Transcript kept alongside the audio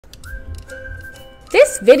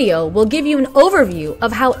This video will give you an overview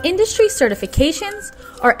of how industry certifications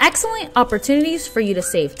are excellent opportunities for you to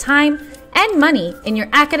save time and money in your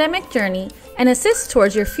academic journey and assist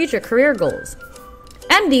towards your future career goals.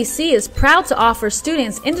 MDC is proud to offer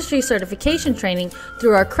students industry certification training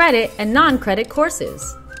through our credit and non-credit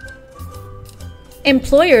courses.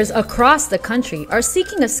 Employers across the country are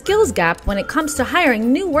seeking a skills gap when it comes to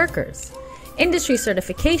hiring new workers. Industry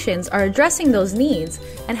certifications are addressing those needs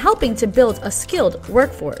and helping to build a skilled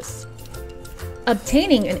workforce.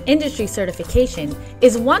 Obtaining an industry certification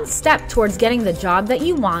is one step towards getting the job that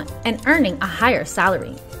you want and earning a higher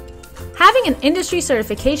salary. Having an industry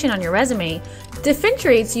certification on your resume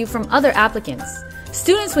differentiates you from other applicants.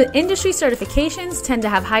 Students with industry certifications tend to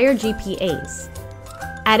have higher GPAs.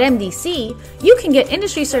 At MDC, you can get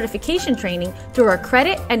industry certification training through our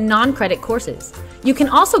credit and non-credit courses. You can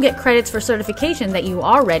also get credits for certification that you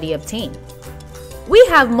already obtained. We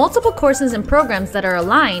have multiple courses and programs that are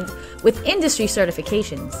aligned with industry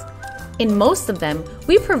certifications. In most of them,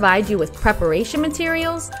 we provide you with preparation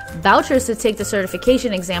materials, vouchers to take the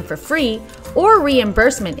certification exam for free, or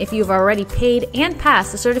reimbursement if you've already paid and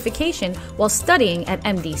passed the certification while studying at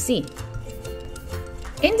MDC.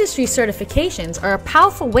 Industry certifications are a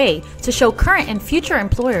powerful way to show current and future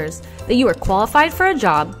employers that you are qualified for a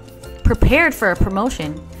job, prepared for a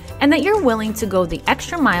promotion, and that you're willing to go the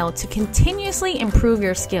extra mile to continuously improve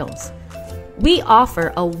your skills. We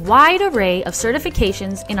offer a wide array of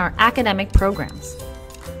certifications in our academic programs.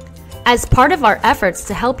 As part of our efforts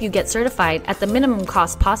to help you get certified at the minimum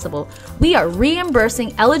cost possible, we are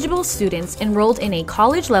reimbursing eligible students enrolled in a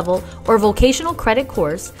college level or vocational credit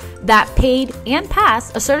course that paid and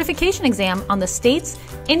passed a certification exam on the state's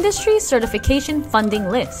industry certification funding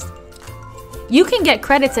list. You can get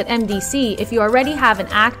credits at MDC if you already have an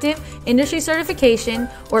active industry certification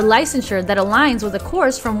or licensure that aligns with a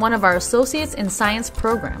course from one of our Associates in Science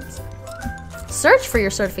programs. Search for your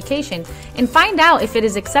certification and find out if it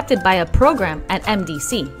is accepted by a program at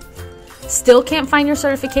MDC. Still can't find your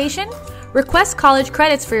certification? Request college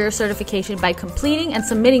credits for your certification by completing and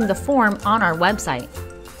submitting the form on our website.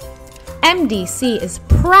 MDC is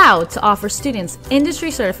proud to offer students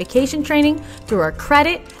industry certification training through our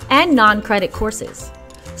credit and non-credit courses.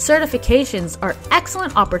 Certifications are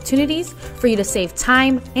excellent opportunities for you to save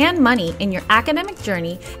time and money in your academic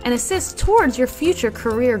journey and assist towards your future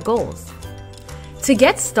career goals. To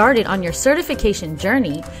get started on your certification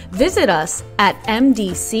journey, visit us at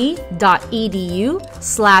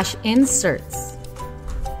mdc.edu/inserts.